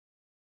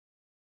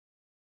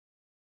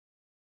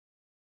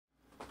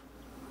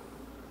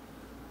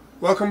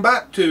Welcome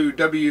back to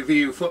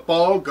WVU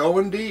Football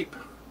Going Deep.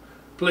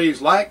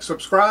 Please like,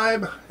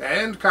 subscribe,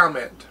 and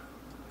comment.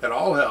 It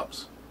all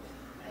helps.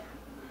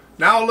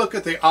 Now look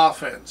at the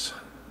offense.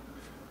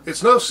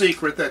 It's no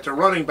secret that the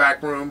running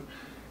back room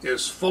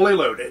is fully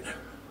loaded.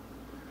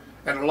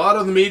 And a lot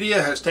of the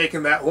media has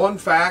taken that one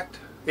fact,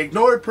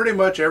 ignored pretty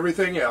much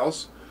everything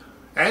else,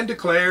 and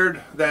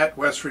declared that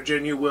West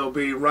Virginia will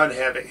be run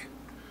heavy,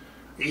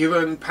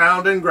 even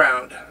pound and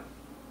ground.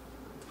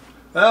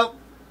 Well,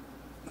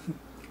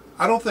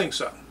 I don't think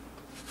so,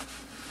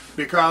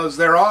 because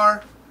there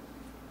are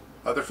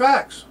other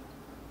facts.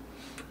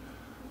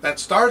 That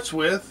starts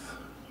with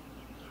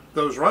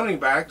those running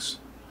backs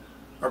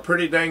are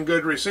pretty dang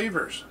good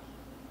receivers.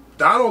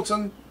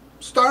 Donaldson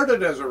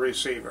started as a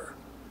receiver.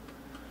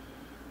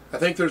 I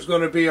think there's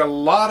going to be a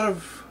lot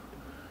of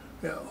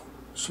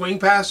swing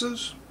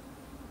passes,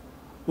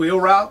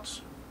 wheel routes,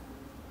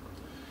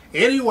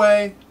 any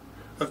way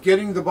of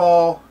getting the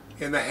ball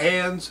in the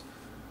hands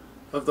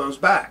of those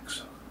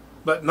backs,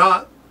 but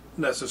not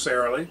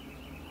necessarily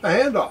a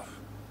handoff.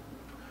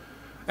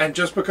 And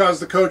just because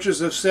the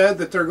coaches have said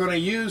that they're going to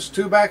use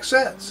two-back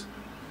sets,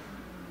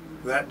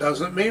 that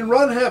doesn't mean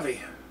run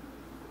heavy.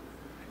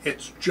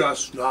 It's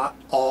just not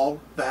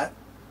all that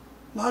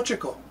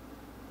logical.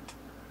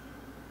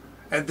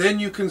 And then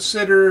you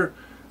consider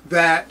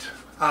that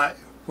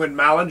when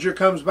Mallinger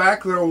comes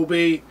back, there will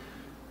be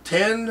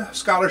 10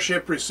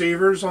 scholarship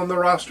receivers on the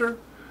roster,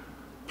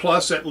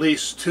 plus at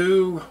least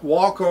 2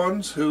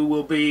 walk-ons who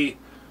will be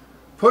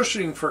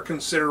pushing for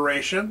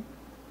consideration,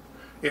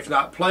 if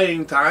not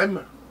playing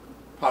time,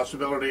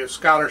 possibility of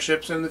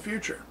scholarships in the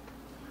future.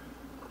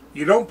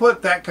 You don't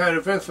put that kind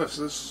of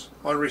emphasis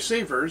on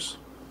receivers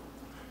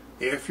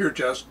if you're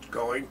just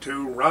going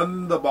to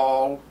run the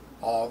ball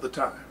all the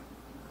time.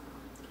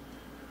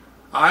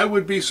 I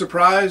would be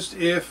surprised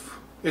if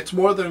it's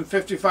more than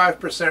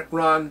 55%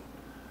 run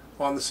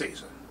on the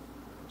season.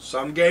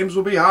 Some games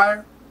will be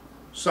higher,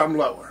 some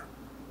lower.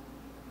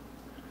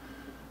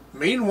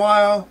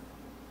 Meanwhile,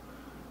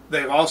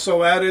 they've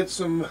also added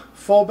some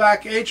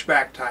fullback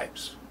H-back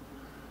types.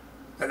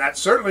 And that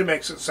certainly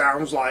makes it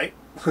sound like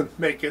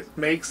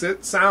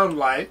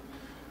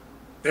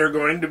they're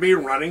going to be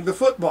running the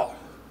football.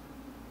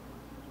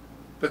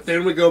 But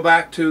then we go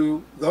back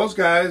to those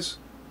guys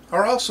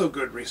are also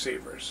good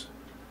receivers.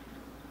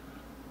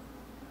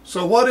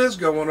 So what is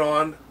going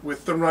on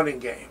with the running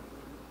game?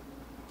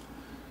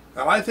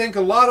 Now, I think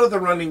a lot of the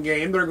running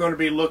game, they're going to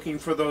be looking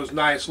for those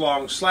nice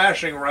long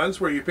slashing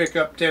runs where you pick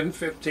up 10,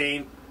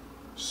 15,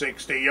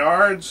 60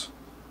 yards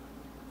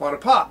on a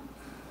pop.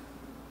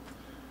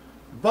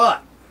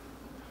 But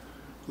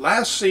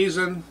last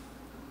season,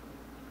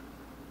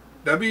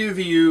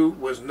 WVU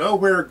was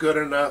nowhere good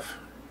enough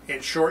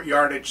in short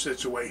yardage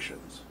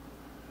situations.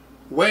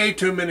 Way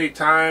too many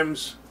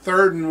times,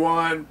 3rd and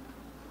 1,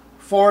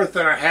 4th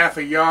and a half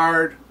a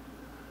yard,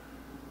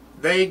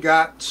 they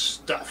got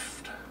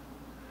stuffed.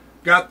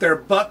 Got their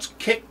butts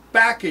kicked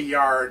back a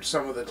yard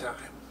some of the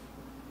time.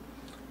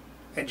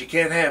 And you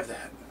can't have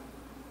that.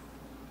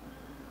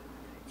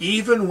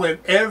 Even when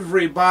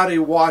everybody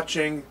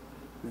watching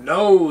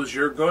knows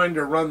you're going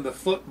to run the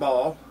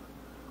football,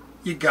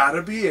 you got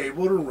to be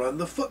able to run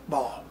the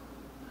football.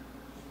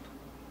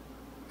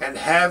 And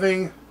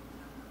having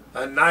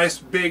a nice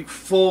big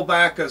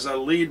fullback as a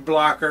lead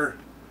blocker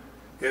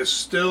is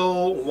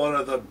still one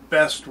of the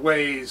best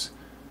ways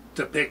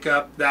to pick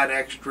up that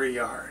extra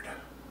yard.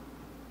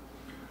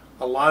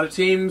 A lot of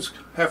teams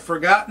have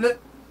forgotten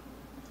it.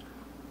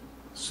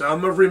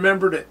 Some have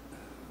remembered it.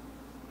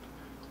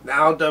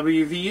 Now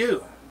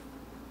WVU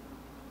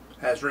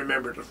has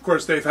remembered. Of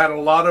course, they've had a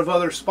lot of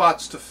other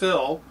spots to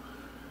fill,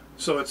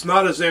 so it's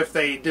not as if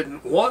they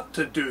didn't want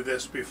to do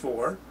this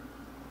before.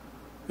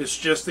 It's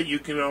just that you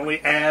can only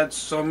add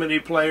so many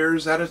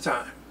players at a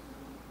time.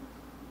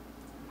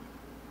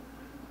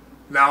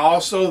 Now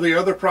also, the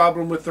other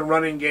problem with the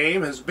running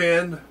game has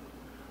been,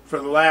 for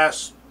the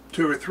last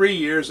 2 or 3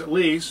 years at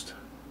least,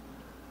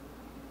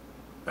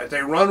 that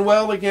they run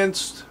well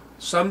against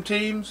some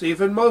teams,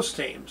 even most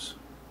teams,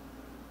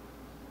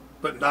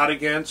 but not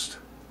against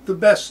the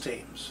best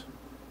teams.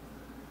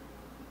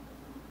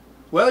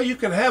 Well, you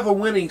can have a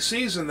winning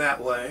season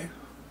that way,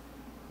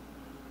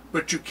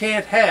 but you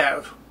can't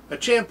have a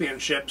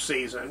championship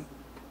season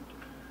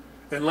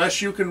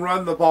unless you can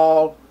run the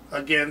ball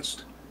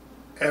against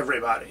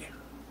everybody.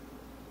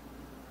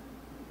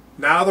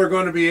 Now they're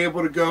going to be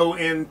able to go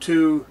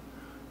into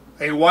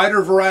a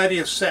wider variety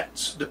of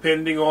sets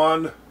depending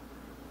on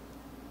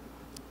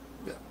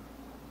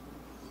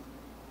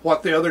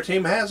what the other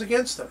team has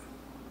against them.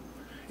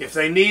 If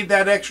they need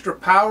that extra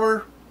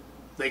power,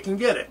 they can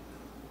get it.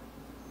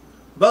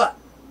 But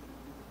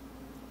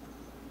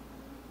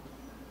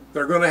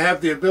they're going to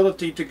have the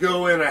ability to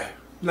go in a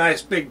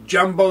nice big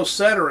jumbo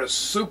set or a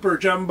super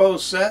jumbo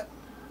set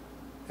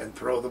and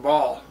throw the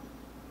ball.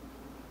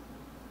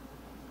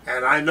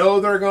 And I know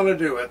they're going to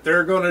do it.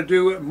 They're going to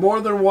do it more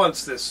than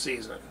once this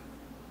season.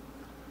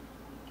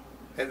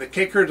 And the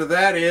kicker to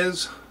that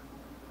is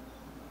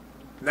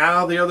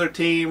now the other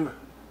team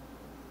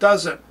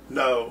doesn't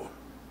know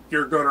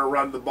you're going to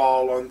run the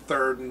ball on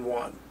 3rd and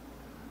 1.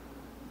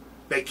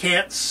 They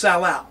can't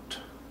sell out.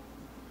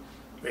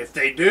 If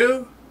they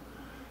do,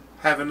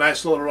 have a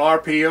nice little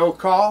RPO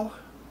call,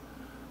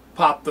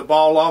 pop the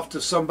ball off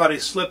to somebody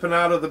slipping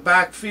out of the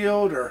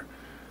backfield or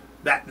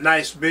that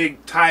nice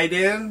big tight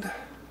end,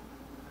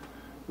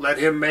 let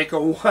him make a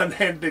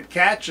one-handed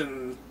catch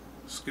and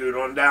scoot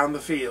on down the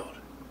field.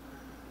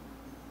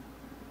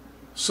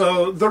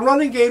 So the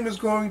running game is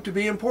going to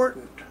be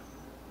important.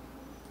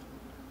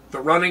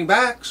 The running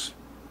backs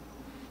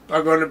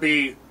are going to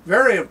be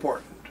very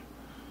important.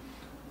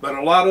 But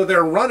a lot of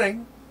their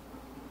running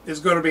is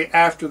going to be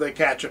after they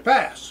catch a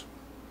pass.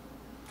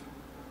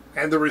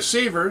 And the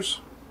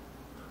receivers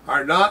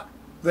are not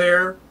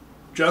there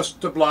just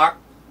to block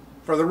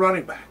for the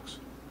running backs.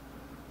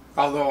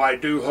 Although I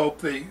do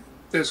hope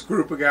this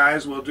group of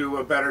guys will do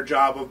a better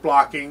job of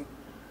blocking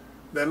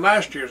than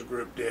last year's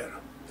group did.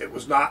 It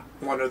was not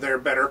one of their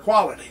better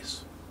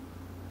qualities.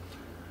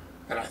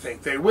 And I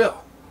think they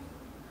will.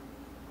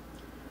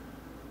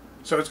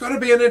 So it's going to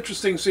be an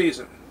interesting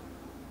season.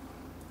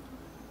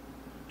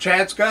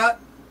 Chad Scott,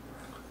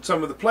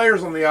 some of the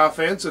players on the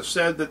offense have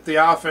said that the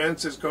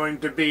offense is going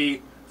to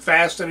be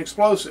fast and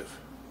explosive.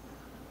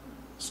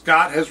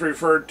 Scott has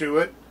referred to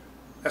it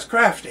as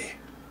crafty.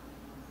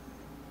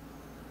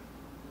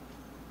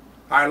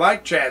 I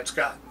like Chad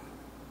Scott.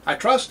 I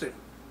trust him.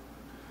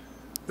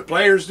 The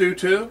players do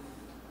too.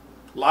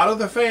 A lot of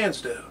the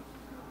fans do.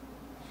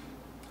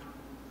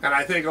 And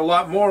I think a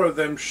lot more of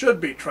them should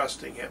be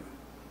trusting him.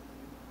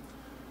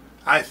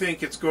 I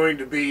think it's going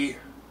to be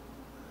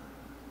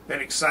an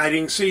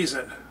exciting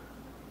season.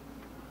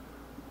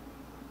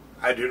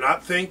 I do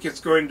not think it's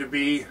going to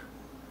be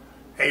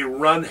a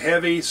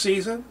run-heavy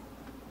season.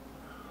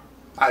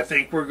 I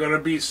think we're going to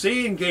be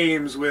seeing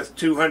games with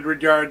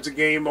 200 yards a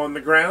game on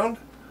the ground.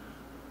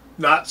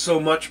 Not so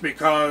much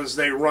because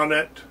they run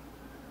it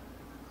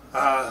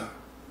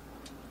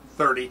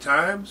 30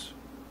 times,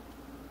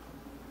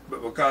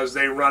 but because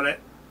they run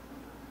it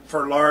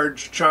for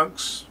large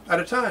chunks at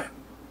a time,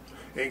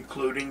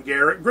 including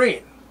Garrett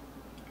Greene.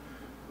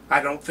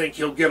 I don't think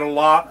he'll get a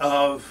lot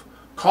of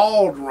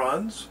called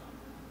runs,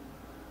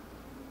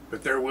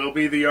 but there will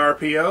be the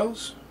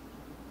RPOs,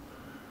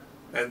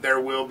 and there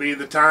will be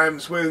the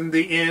times when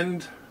the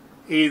end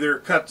either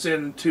cuts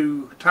in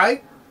too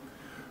tight,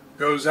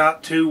 goes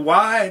out too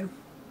wide,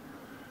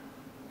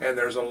 and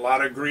there's a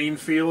lot of green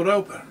field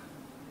open.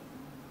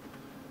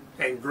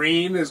 And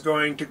Greene is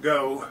going to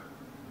go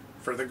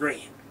for the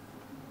green.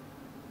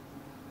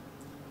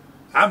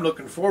 I'm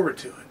looking forward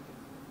to it.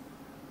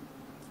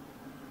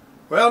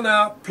 Well,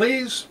 now,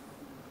 please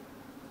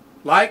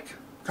like,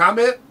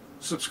 comment,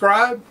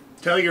 subscribe,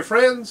 tell your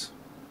friends.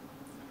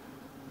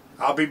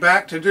 I'll be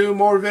back to do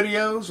more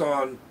videos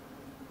on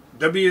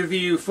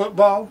WVU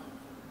football,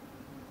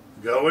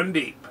 going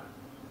deep.